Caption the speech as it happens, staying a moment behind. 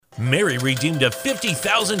Mary redeemed a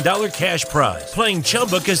 $50,000 cash prize playing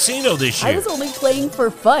Chumba Casino this year. I was only playing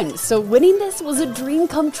for fun, so winning this was a dream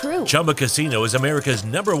come true. Chumba Casino is America's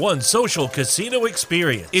 #1 social casino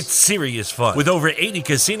experience. It's serious fun. With over 80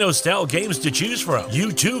 casino-style games to choose from,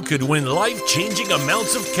 you too could win life-changing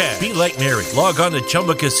amounts of cash. Be like Mary. Log on to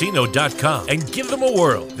ChumbaCasino.com and give them a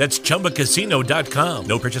whirl. That's ChumbaCasino.com.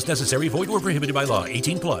 No purchase necessary. Void where prohibited by law.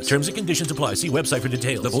 18 plus. Terms and conditions apply. See website for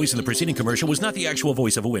details. The voice in the preceding commercial was not the actual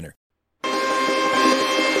voice of a winner.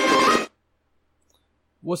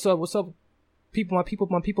 What's up, people,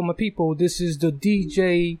 my people. This is the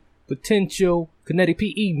DJ Potential Kinetic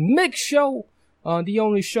PE Mix Show. The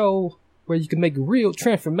only show where you can make real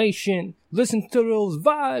transformation, listen to those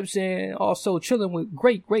vibes, and also chilling with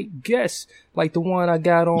great guests like the one I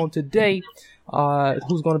got on today,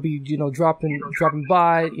 who's going to be, dropping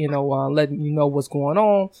by, letting you know what's going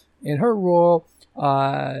on in her role.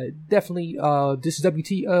 Definitely, this is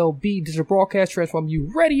WTLB Digital Broadcast Transform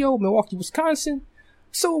U Radio, Milwaukee, Wisconsin.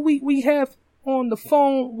 So we have on the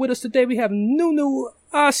phone with us today, we have Nunu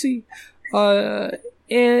Asi,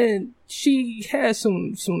 and she has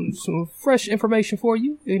some fresh information for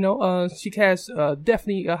you. She has,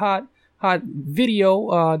 definitely a hot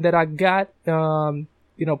video, that I got, playing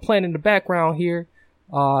in the background here.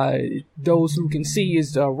 Those who can see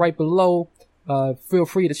is, right below. Feel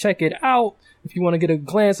free to check it out if you want to get a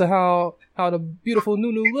glance of how the beautiful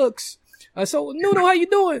Nunu looks. So Nunu, how you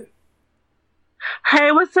doing?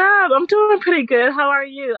 Hey, what's up? I'm doing pretty good. How are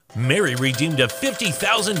you? Mary redeemed a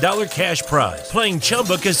 $50,000 cash prize playing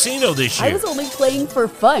Chumba Casino this year. I was only playing for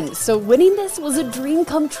fun, so winning this was a dream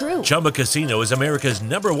come true. Chumba Casino is America's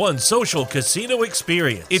 #1 social casino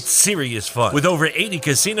experience. It's serious fun. With over 80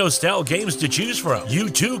 casino-style games to choose from, you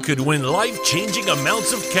too could win life-changing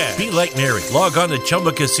amounts of cash. Be like Mary. Log on to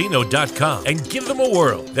ChumbaCasino.com and give them a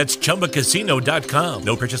whirl. That's ChumbaCasino.com.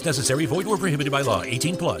 No purchase necessary. Void where prohibited by law.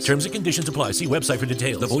 18 plus. Terms and conditions apply. See website for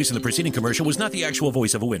details. The voice in the preceding commercial was not the actual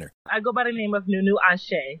voice of a winner. I go by the name of Nunu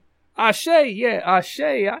Ashe. Ashe, yeah, Ashe.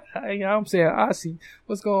 I'm saying Asi.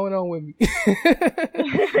 What's going on with me?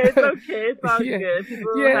 It's okay. It's all good.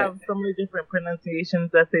 People have so many different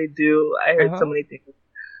pronunciations that they do. I heard so many things.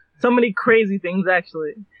 So many crazy things,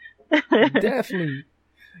 actually. Definitely.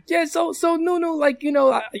 Yeah, so Nunu, like,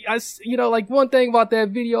 I like one thing about that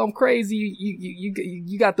video, I'm crazy.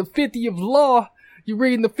 You got the 50 of law. You're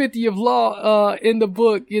reading the 50 of law, in the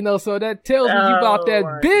book, so that tells me about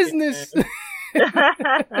that business.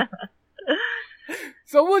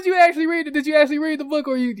 So what you actually read? Did you actually read the book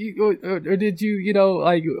or did you,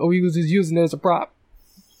 or you was just using it as a prop?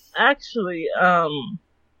 Actually, I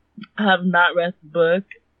have not read the book.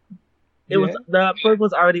 The book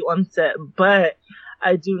was already on set, but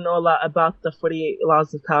I do know a lot about the 48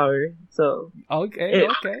 laws of power. So okay.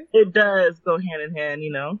 It does go hand in hand,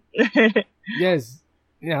 Yes.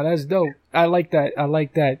 Yeah, that's dope. I like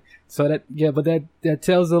that. So that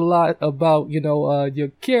tells a lot about, your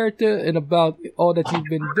character and about all that you've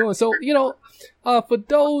been doing. So, for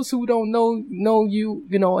those who don't know you,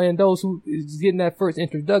 and those who is getting that first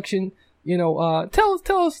introduction, tell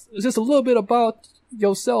us just a little bit about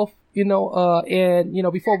yourself, and,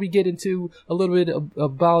 before we get into a little bit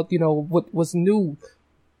about, what's new.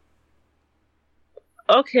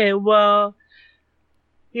 Okay, well,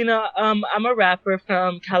 I'm a rapper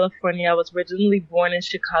from California. I was originally born in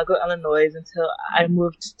Chicago, Illinois, until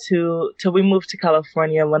we moved to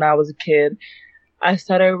California when I was a kid. I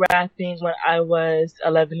started rapping when I was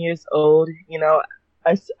 11 years old.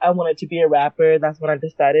 I wanted to be a rapper. That's when I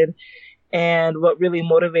decided. And what really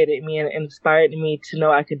motivated me and inspired me to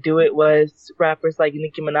know I could do it was rappers like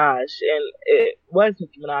Nicki Minaj. And it was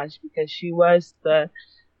Nicki Minaj because she was the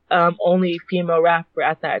only female rapper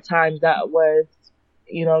at that time that was,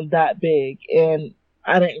 that big. And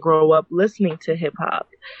I didn't grow up listening to hip hop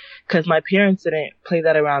because my parents didn't play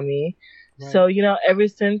that around me. Right. So, ever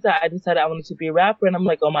since I decided I wanted to be a rapper, and I'm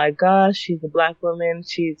like, oh my gosh, she's a black woman,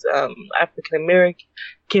 she's African American,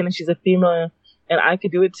 and she's a female, and I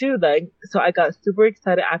could do it too. So I got super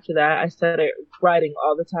excited after that. I started writing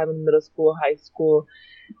all the time in middle school, high school.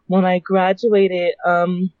 When I graduated,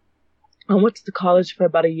 I went to college for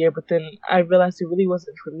about a year, but then I realized it really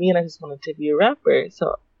wasn't for me, and I just wanted to be a rapper.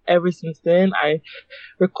 So ever since then, I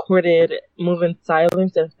recorded Move in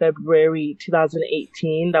Silence in February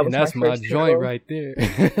 2018. That's my joint single. Right there.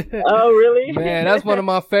 Oh, really? Man, that's one of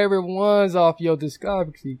my favorite ones off your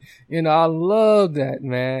discography. I love that,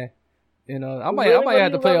 man. I might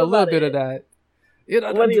have to play a little bit of that.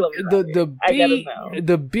 What do you love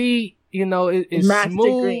the beat, it's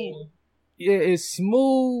smooth. Yeah, it's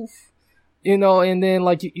smooth. And then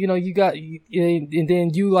like, you got, and then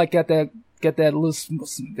you like got that get that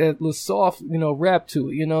little soft, rap to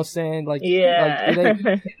it. You know what I'm saying? Like, yeah,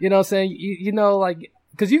 like you know what I'm saying? Like,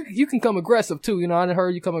 cause you can come aggressive too. I done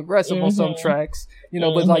heard you come aggressive on some tracks.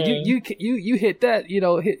 But like you hit that,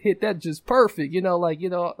 hit that just perfect.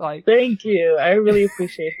 Like. Thank you. I really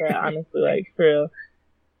appreciate that. Honestly, like for real.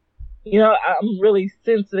 I'm really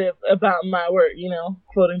sensitive about my work.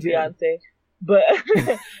 Quoting Beyonce. But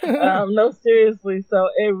no, seriously. So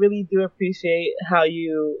I really do appreciate how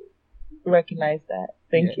you recognize that.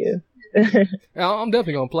 Thank you. I'm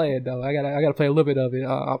definitely gonna play it though. I gotta play a little bit of it.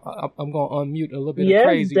 I'm gonna unmute a little bit of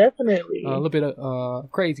crazy. Yes, definitely. A little bit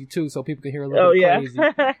of crazy too, so people can hear a little bit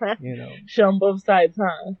of crazy. Show them both sides,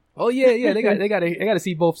 huh? Oh yeah. They gotta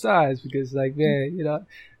see both sides because, like, man,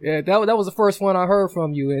 that was the first one I heard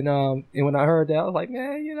from you, and when I heard that, I was like,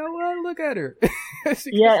 man, you know what? Look at her.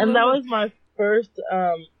 Yeah, and that was my first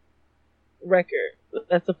record.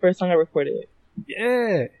 That's the first song I recorded.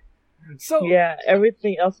 Yeah. So yeah,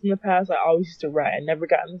 everything else in the past I always used to write. I never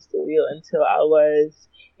got in the studio until I was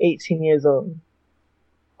 18 years old.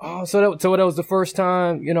 Oh, so that was the first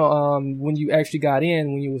time, when you actually got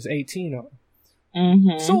in when you was 18.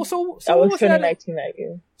 Mm-hmm. So I was turning 19 that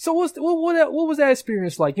year. So what was that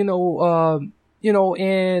experience like? And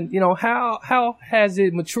how has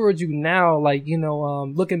it matured you now? Like,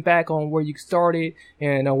 looking back on where you started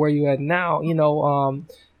and where you at now,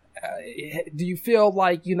 do you feel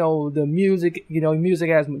like, the music, your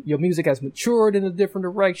music has matured in a different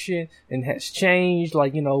direction and has changed,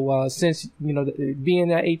 like, since, being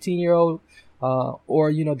that 18-year-old,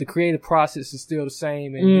 or, the creative process is still the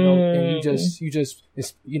same and, and you just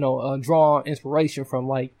draw inspiration from,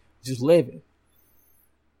 like, just living?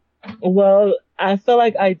 Well, I feel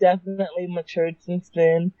like I definitely matured since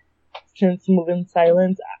then. Since Moving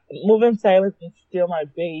Silence is still my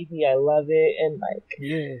baby. I love it, and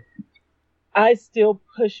like, I still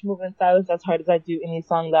push Moving Silence as hard as I do any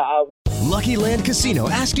song that I. Lucky Land Casino,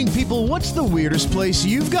 asking people, what's the weirdest place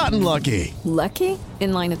you've gotten lucky? Lucky?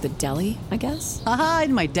 In line at the deli, I guess? Aha,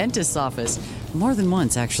 in my dentist's office. More than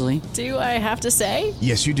once, actually. Do I have to say?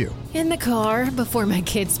 Yes, you do. In the car before my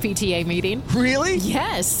kids' PTA meeting. Really?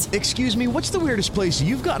 Yes. Excuse me, what's the weirdest place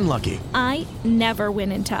you've gotten lucky? I never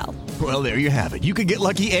win and tell. Well, there you have it. You can get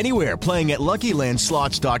lucky anywhere, playing at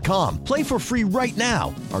LuckyLandSlots.com. Play for free right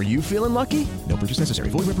now. Are you feeling lucky? No purchase necessary.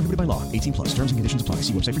 Void where prohibited by law. 18 plus. Terms and conditions apply.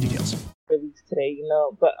 See website for details. Released today,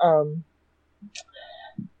 but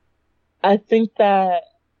I think that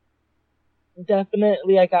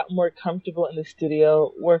definitely I got more comfortable in the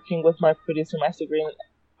studio working with my producer, Master Green.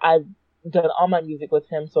 I've done all my music with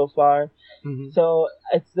him so far. Mm-hmm. So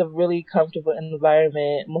it's a really comfortable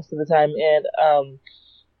environment most of the time. And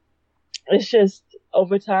it's just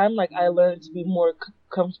over time, like, I learned to be more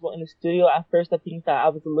comfortable in the studio. At first, I think that I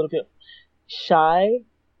was a little bit shy,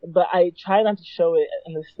 but I tried not to show it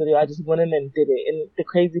in the studio. I just went in and did it. And the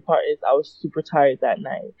crazy part is I was super tired that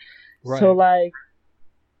night. Right. So, like,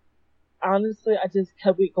 honestly, I just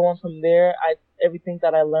kept it going from there. Everything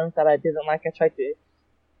that I learned that I didn't like, I tried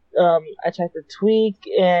to tweak,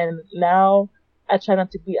 and now I try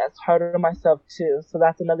not to be as hard on myself too. So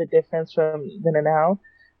that's another difference from then and now.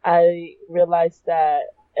 I realized that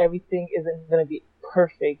everything isn't going to be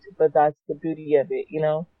perfect, but that's the beauty of it,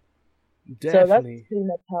 Definitely. So that's pretty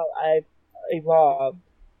much how I've evolved.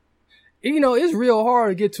 It's real hard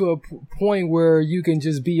to get to a point where you can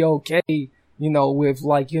just be okay, with,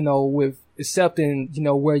 like, with accepting,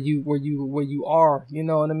 where you are, you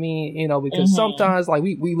know what I mean? Because sometimes, like,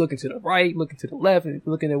 we looking to the right, looking to the left, and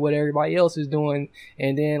looking at what everybody else is doing,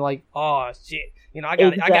 and then, like, oh shit, I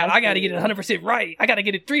gotta get it 100% right. I gotta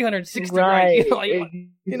get it 360 right. It's like,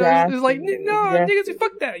 no, niggas,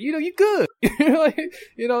 fuck that. You good. And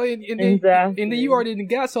then you already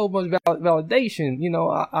got so much validation.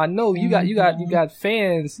 I know you got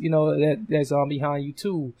fans, that's behind you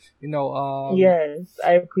too. Yes,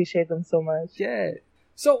 I appreciate them so much. Yeah.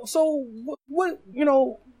 So what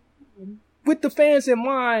with the fans in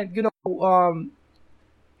mind,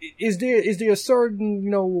 is there a certain,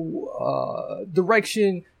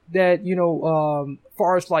 direction that,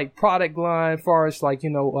 far as like product line, far as like,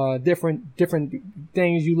 different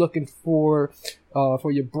things you looking for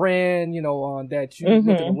your brand, that you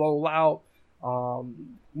looking to roll out,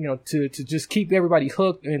 to just keep everybody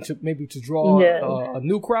hooked and to draw a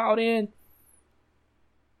new crowd in?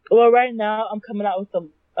 Well, right now I'm coming out with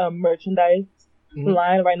a merchandise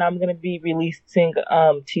line. Right now I'm going to be releasing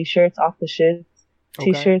t-shirts off the Shiz.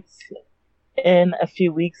 T-shirts in a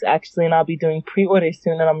few weeks, actually, and I'll be doing pre-orders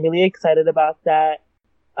soon, and I'm really excited about that.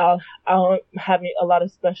 I'm having a lot of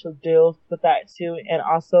special deals with that too, and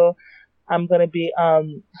also I'm going to be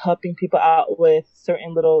helping people out with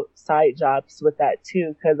certain little side jobs with that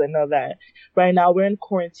too, because I know that right now we're in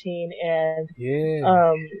quarantine and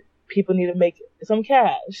people need to make some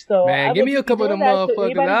cash. So man, give me a couple of them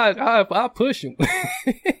motherfuckers. I'll push them.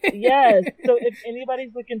 Yes. So if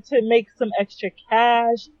anybody's looking to make some extra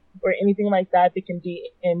cash or anything like that, they can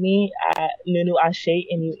DM me at Nunu Ashe,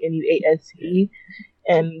 NUNUASE,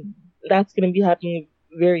 and that's going to be happening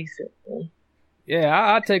very soon.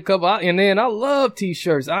 Yeah, I take a couple, and then I love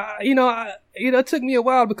t-shirts. It took me a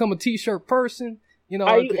while to become a t-shirt person.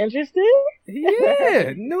 Are you interested?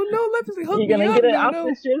 Yeah, no, let me hook me up. You're gonna get an Off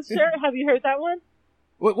the Shit shirt. Have you heard that one?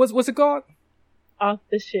 What's it called? Off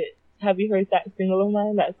the Shit. Have you heard that single of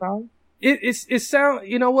mine? That song? It sound.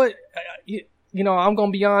 You know what? I'm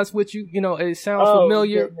gonna be honest with you. It sounds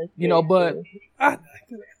familiar. Goodness,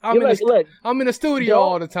 but I'm in the studio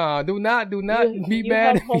all the time. Do not be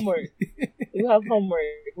mad. Have homework. You have homework.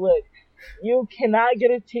 Look, you cannot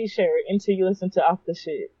get a t-shirt until you listen to Off the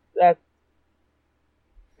Shit.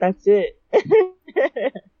 That's it.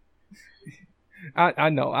 I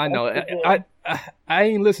know. I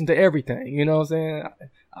ain't listened to everything. You know what I'm saying?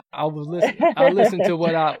 I listened to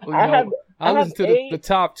what I listened to the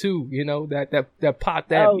top two. That popped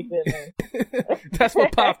that beat. That's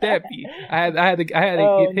what popped that beat. I had to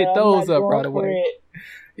hit those up right away.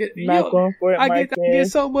 Not going for it, I get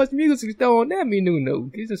so much music thrown at me, Nunu.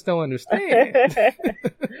 You just don't understand.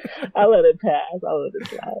 I let it pass. I let it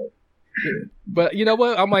slide. Yeah. But you know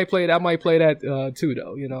what? I might play that too,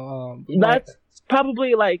 though. That's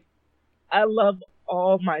probably like, I love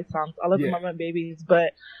all my songs. I love them all my babies,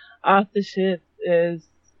 but Off the Shit is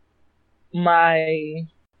my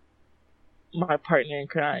partner in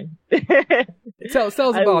crime. Tell us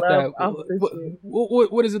about that.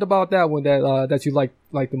 What is it about that one that you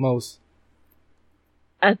like the most?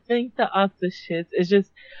 I think the Off the Shits is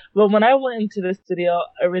just, well, when I went into the studio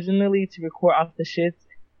originally to record Off the Shits,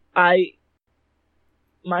 my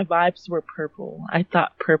vibes were purple. I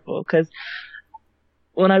thought purple, because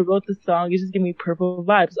when I wrote the song, it just gave me purple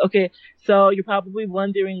vibes. Okay, so you're probably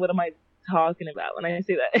wondering, what am I talking about when I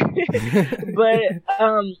say that? But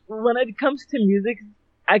when it comes to music,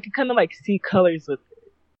 I can kind of like see colors with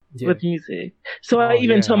music. So I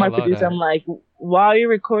even told my producer, I'm like, while you're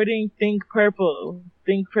recording, think purple.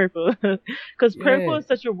 Because purple is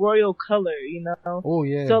such a royal color, Oh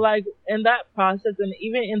yeah. So like in that process, and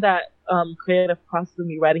even in that creative process of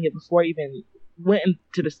me writing it before I even went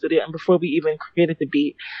into the studio and before we even created the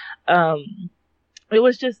beat, it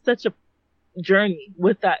was just such a journey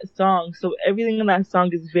with that song. So everything in that song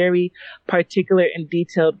is very particular and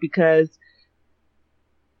detailed, because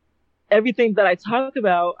everything that I talk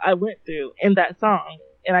about, I went through in that song,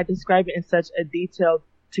 and I describe it in such a detail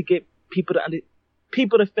to get people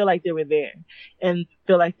to feel like they were there and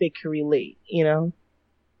feel like they could relate,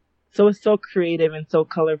 So it's so creative and so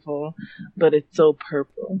colorful, but it's so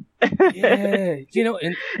purple. Yeah,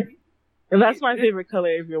 and that's my favorite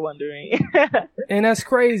color, if you're wondering. And that's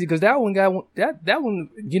crazy, because that one got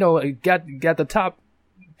the top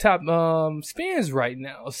spins right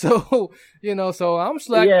now. So so I'm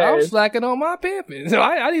slacking on my pimping. So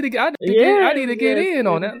I need to get in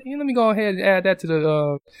on that. Let me go ahead and add that to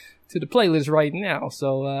the playlist right now.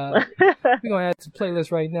 So we're gonna add to the playlist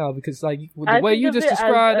right now, because like the way you just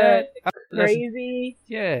described that, crazy,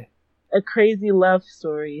 a crazy love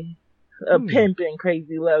story, a pimping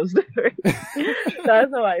crazy love story.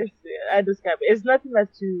 That's how I see it. I describe it. It's nothing that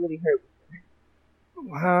you really heard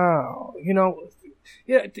before. Wow,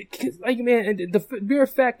 yeah, like, man, the mere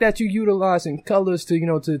fact that you utilizing colors to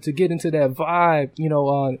to get into that vibe, and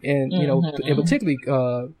and particularly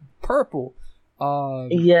purple.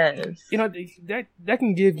 Yes. That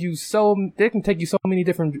can give you that can take you so many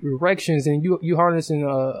different directions, and you harnessing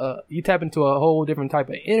you tap into a whole different type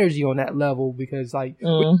of energy on that level, because like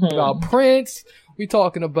we're talking about Prince, we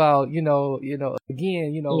talking about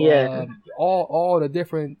again all the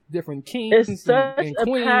different kings. It's such and a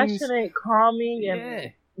queens. passionate, calming,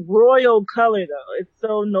 and royal color, though. It's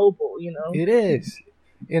so noble, It is.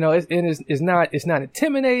 It's not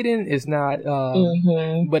intimidating. It's not,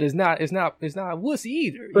 but it's not wussy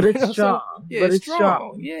either. But it's strong. So, it's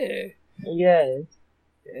strong. Yeah. Yes.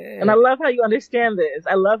 Yeah. And I love how you understand this.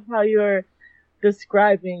 I love how you're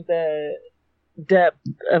describing the depth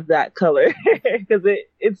of that color, because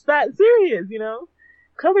it's that serious.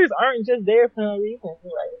 Colors aren't just there for no reason,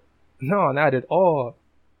 right? No, not at all.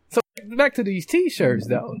 So back to these t-shirts,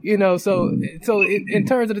 though, so in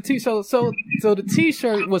terms of the t-shirt, so the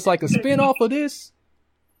t-shirt was like a spin-off of this?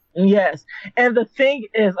 Yes. And the thing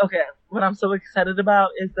is, what I'm so excited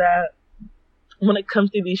about is that when it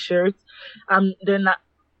comes to these shirts, they're not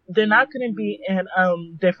they're not going to be in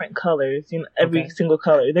different colors, every single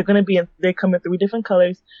color. They're going to be they come in 3 different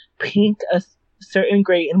colors: pink, a certain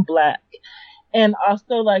gray, and black. And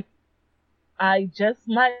also, like, I just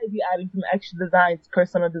might be adding some extra designs,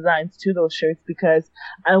 personal designs to those shirts, because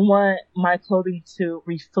I want my clothing to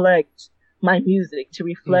reflect my music, to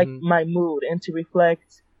reflect my mood, and to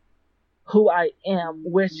reflect who I am,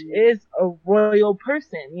 which is a royal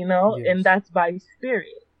person, and that's by spirit.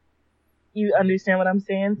 You understand what I'm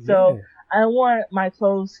saying? Yeah. So I want my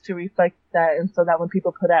clothes to reflect that, and so that when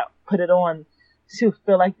people put it on, to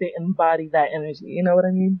feel like they embody that energy. You know what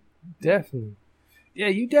I mean? Definitely. Yeah,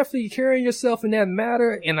 you definitely carrying yourself in that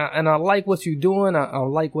matter, and I like what you're doing. I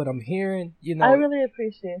like what I'm hearing. I really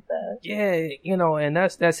appreciate that. Yeah, and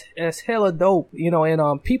that's hella dope.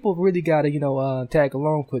 And people really gotta tag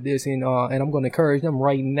along for this, and I'm gonna encourage them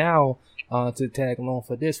right now to tag along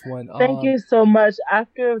for this one. Thank you so much.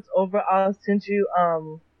 After it's over, I'll send you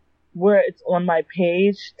where it's on my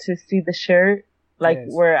page to see the shirt,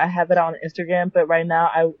 where I have it on Instagram. But right now,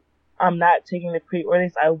 I'm not taking the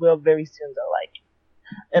pre-orders. I will very soon though,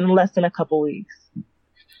 in less than a couple weeks.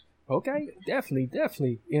 Okay, definitely.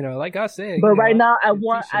 Like I said. But right now,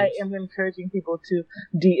 I am encouraging people to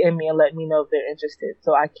DM me and let me know if they're interested,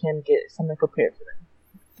 so I can get something prepared for them.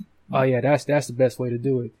 Oh yeah, that's the best way to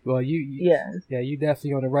do it. Well, you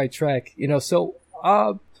definitely on the right track. So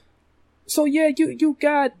you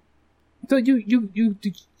got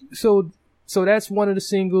so that's one of the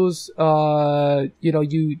singles.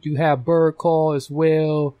 You have Bird Call as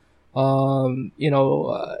well. And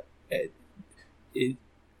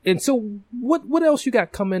so what else you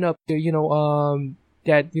got coming up there,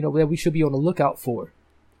 that we should be on the lookout for?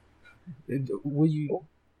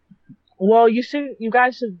 Well, you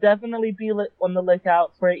guys should definitely be on the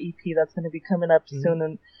lookout for an EP that's going to be coming up soon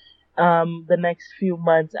in the next few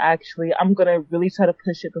months. Actually, I'm going to really try to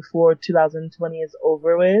push it before 2020 is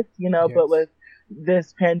over with, but with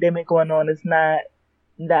this pandemic going on, it's not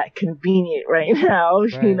that convenient right now.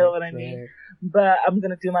 Right, you know what I mean? But I'm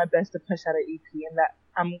gonna do my best to push out an EP, and that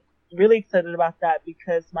I'm really excited about that,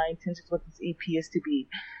 because my intentions with this EP is to be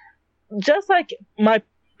just like my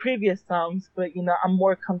previous songs, but I'm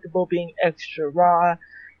more comfortable being extra raw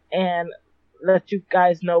and let you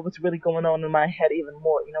guys know what's really going on in my head even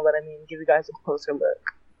more. You know what I mean? Give you guys a closer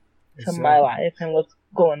look to my life and what's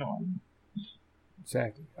going on.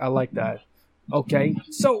 Exactly. I like that. Okay,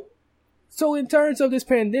 so in terms of this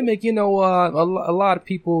pandemic, a lot of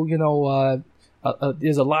people,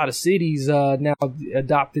 there's a lot of cities now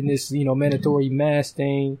adopting this, mandatory mask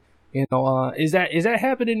thing. Is that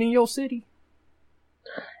happening in your city?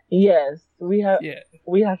 Yes, we have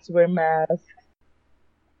to wear masks.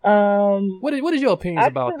 What is your opinions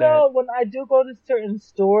about that? When I do go to certain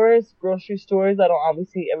stores, grocery stores, I don't always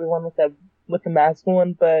see everyone with the mask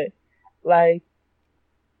on, but like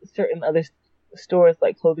certain other stores,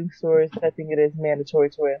 like clothing stores, I think it is mandatory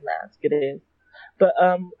to wear a mask. It is. But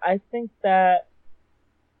I think that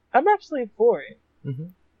I'm actually for it.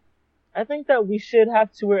 I think that we should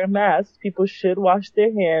have to wear a mask. People should wash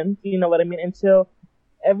their hands, you know what I mean, until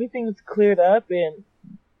everything's cleared up. And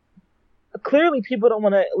clearly people don't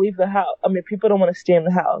want to leave the house. I mean, people don't want to stay in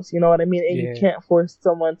the house, you know what I mean? And you can't force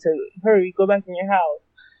someone to hurry, go back in your house.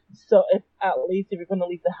 So if you're going to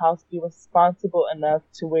leave the house, be responsible enough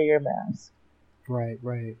to wear your mask. Right.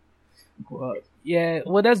 Well,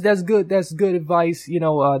 well, that's good. That's good advice.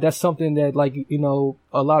 That's something that, like,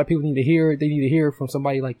 a lot of people need to hear. They need to hear from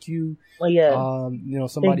somebody like you. Well, yes.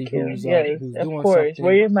 Somebody who's doing something.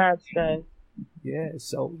 Wear your mask, guys. Yeah,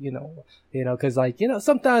 so because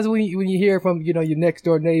sometimes when you hear from your next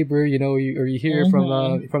door neighbor, or you hear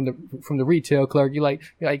from the retail clerk, you're like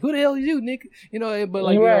who the hell is you, Nick? But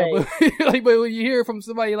but when you hear from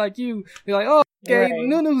somebody like you, you're like, oh, okay,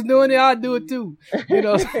 Nunu's doing it, I'll do it too. So,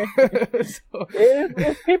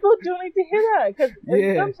 if people do need to hear that, because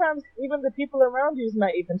sometimes even the people around you is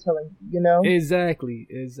not even telling you. Exactly.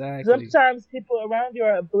 Sometimes people around you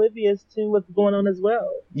are oblivious to what's going on as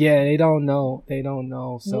well. Yeah, they don't know.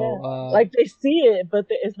 So like they see it, but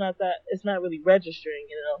it's not really registering.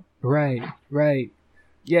 Right.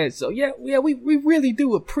 Yeah. So we really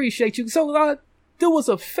do appreciate you. So do us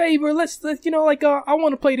a favor. Let's I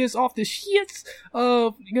want to play this off the shits.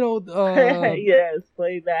 Yes,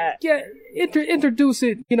 play that. Yeah, introduce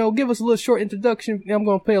it. Give us a little short introduction. I'm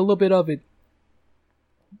gonna play a little bit of it.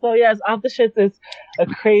 So yes, Off the Shits is a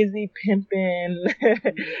crazy pimpin'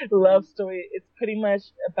 love story. It's pretty much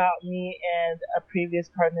about me and a previous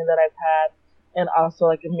partner that I've had, and also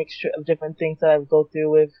like a mixture of different things that I've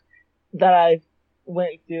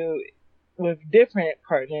went through with different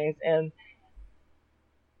partners. And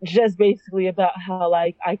just basically about how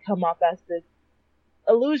like I come off as this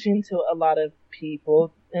illusion to a lot of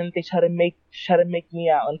people, and they try to make me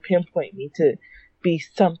out and pinpoint me to be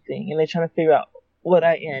something, and they're trying to figure out what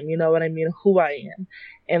I am, you know what I mean, who I am,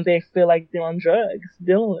 and they feel like they're on drugs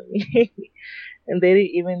dealing with me, and they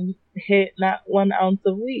didn't even hit not 1 ounce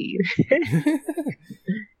of weed.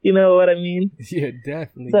 You know what I mean? Yeah,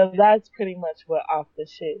 definitely. So that's pretty much what Off the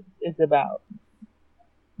Shit is about.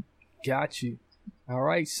 Got you. All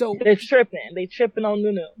right, so They're tripping on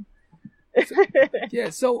Nunu. yeah,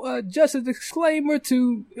 so just a disclaimer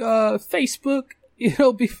to Facebook,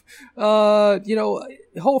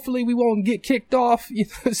 hopefully we won't get kicked off.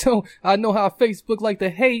 So I know how Facebook like to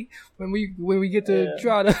hate when we get to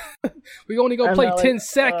try to. We only gonna play 10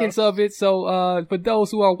 seconds of it. So for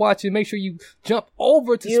those who are watching, make sure you jump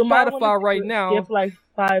over to Spotify right now. Skip like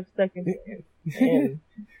 5 seconds in.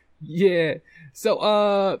 Yeah.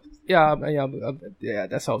 So yeah,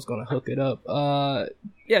 that's how I was gonna hook it up.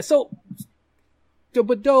 So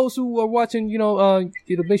but those who are watching,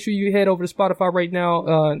 make sure you head over to Spotify right now,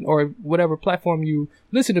 or whatever platform you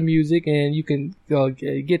listen to music, and you can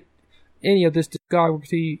get any of this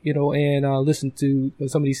discography, and listen to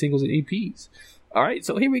some of these singles and EPs. All right,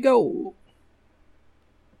 so here we go.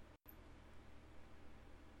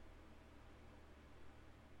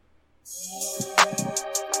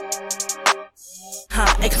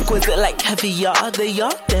 Exquisite like caviar, they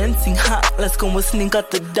all dancing, let's go and sneak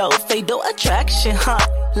out the dough, fatal attraction,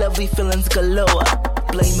 lovely feelings galore.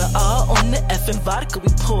 Blame it all on the effing vodka we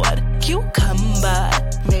poured. Cucumber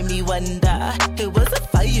made me wonder. It was a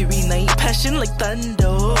fiery night, passion like thunder.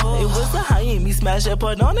 It was a high and me smash up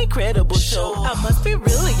on an incredible show. I must be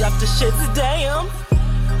really off the shits, damn.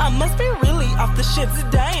 I must be really off the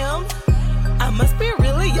shits, damn. I must be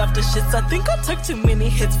really off the shits. I think I took too many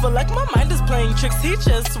hits. Feel like my mind is playing tricks. He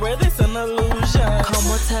just swear this an illusion.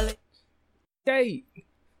 Come on, tell it. Hey,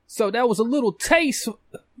 so that was a little taste, So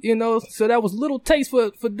that was a little taste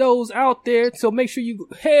for those out there. So make sure you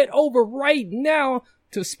head over right now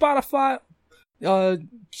to Spotify.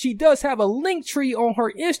 She does have a link tree on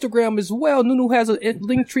her Instagram as well. Nunu has a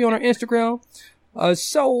link tree on her Instagram.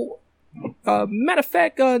 Matter of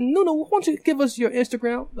fact, Nunu, why don't you give us your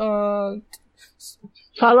Instagram?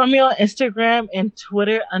 Follow me on Instagram and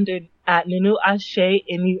Twitter at Nunu Ashe,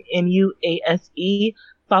 NUNUASE.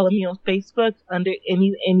 Follow me on Facebook under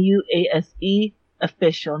NUNUASE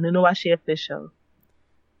official, Nunu Ashe official.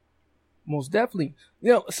 Most definitely.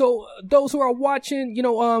 So those who are watching,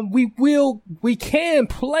 we can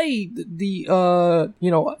play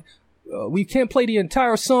we can't play the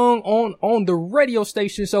entire song on the radio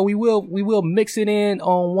station, so we will mix it in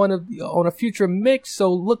on a future mix.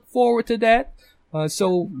 So look forward to that.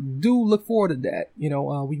 So do look forward to that.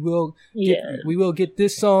 We will get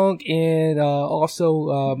this song and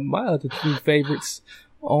also my other two favorites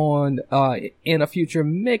on in a future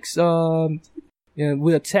mix. And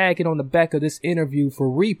we'll tag it on the back of this interview for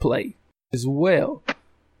replay as well.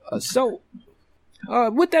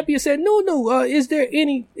 With that being said, Nunu, is there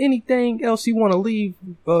anything else you want to leave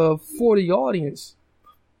for the audience?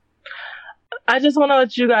 I just want to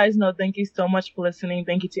let you guys know, thank you so much for listening.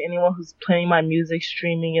 Thank you to anyone who's playing my music,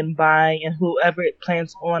 streaming and buying, and whoever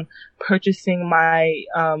plans on purchasing my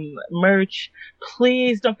merch.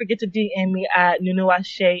 Please don't forget to DM me at Nunu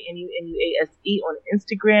Ashe, NUNUASE on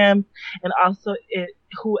Instagram. And also,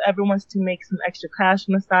 whoever wants to make some extra cash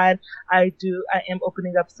on the side, I am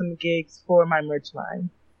opening up some gigs for my merch line.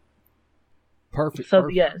 Perfect. So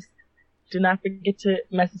yes, do not forget to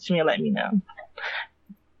message me and let me know.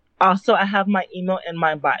 Also, I have my email in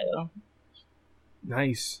my bio.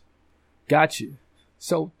 Nice. Got you.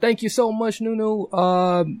 So thank you so much, Nunu.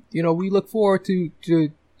 We look forward to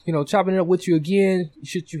chopping it up with you again.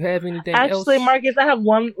 Should you have anything else? Actually, Marcus, I have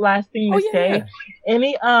one last thing to say.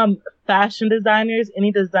 Any fashion designers,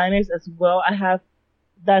 any designers as well, I have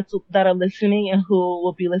that are listening and who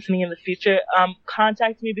will be listening in the future,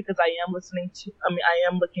 contact me, because I am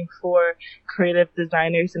looking for creative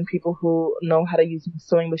designers and people who know how to use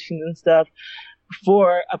sewing machines and stuff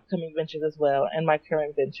for upcoming ventures as well, and my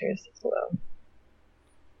current ventures as well.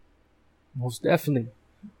 Most definitely.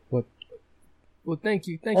 Well, thank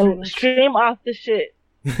you. Stream Off the Shit.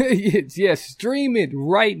 Yes, stream it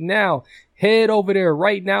right now. Head over there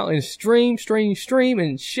right now and stream,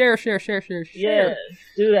 and share. Yes,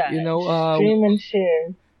 do that. Stream and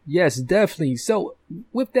share. Yes, definitely. So,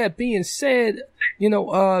 with that being said,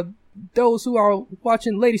 those who are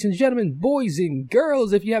watching, ladies and gentlemen, boys and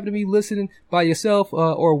girls, if you happen to be listening by yourself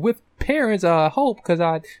or with parents, I hope, because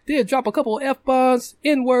I did drop a couple of F-bombs,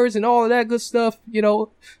 N-words, and all of that good stuff, you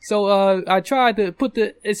know. So I tried to put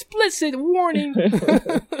the explicit warning.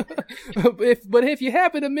 But if you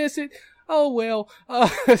happen to miss it, oh well.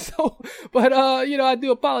 You know, I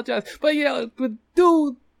do apologize. But yeah,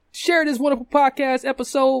 do share this wonderful podcast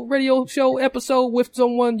episode, radio show episode with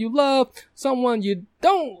someone you love, someone you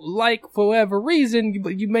don't like for whatever reason,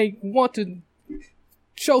 but you may want to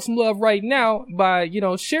show some love right now by, you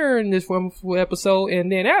know, sharing this wonderful episode.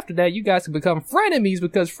 And then after that, you guys can become frenemies,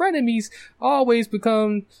 because frenemies always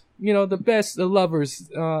become, you know, the best of lovers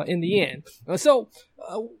in the end.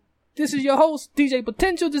 This is your host, DJ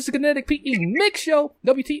Potential. This is Kinetic PE Mix Show,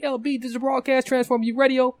 WTLB Digital Broadcast Transform You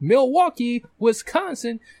Radio, Milwaukee,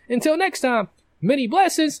 Wisconsin. Until next time, many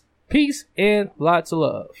blessings, peace, and lots of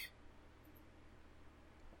love.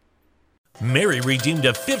 Mary redeemed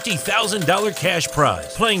a $50,000 cash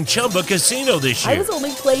prize playing Chumba Casino this year. I was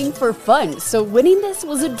only playing for fun, so winning this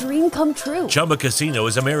was a dream come true. Chumba Casino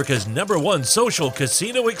is America's #1 social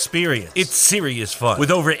casino experience. It's serious fun. With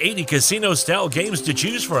over 80 casino-style games to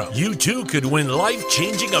choose from, you too could win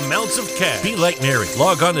life-changing amounts of cash. Be like Mary.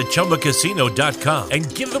 Log on to ChumbaCasino.com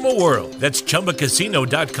and give them a whirl. That's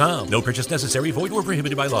ChumbaCasino.com. No purchase necessary. Void where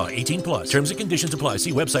prohibited by law. 18+. Terms and conditions apply.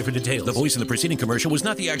 See website for details. The voice in the preceding commercial was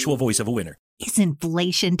not the actual voice of a winner. Is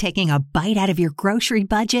inflation taking a bite out of your grocery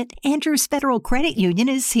budget? Andrews Federal Credit Union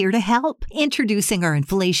is here to help. Introducing our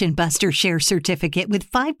Inflation Buster Share Certificate with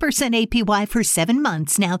 5% APY for 7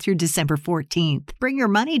 months now through December 14th. Bring your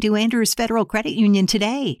money to Andrews Federal Credit Union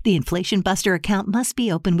today. The Inflation Buster account must be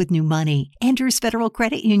open with new money. Andrews Federal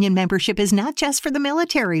Credit Union membership is not just for the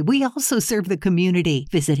military. We also serve the community.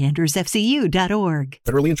 Visit andrewsfcu.org.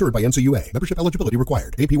 Federally insured by NCUA. Membership eligibility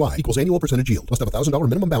required. APY equals annual percentage yield. Must have $1,000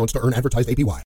 minimum balance to earn advertised APY.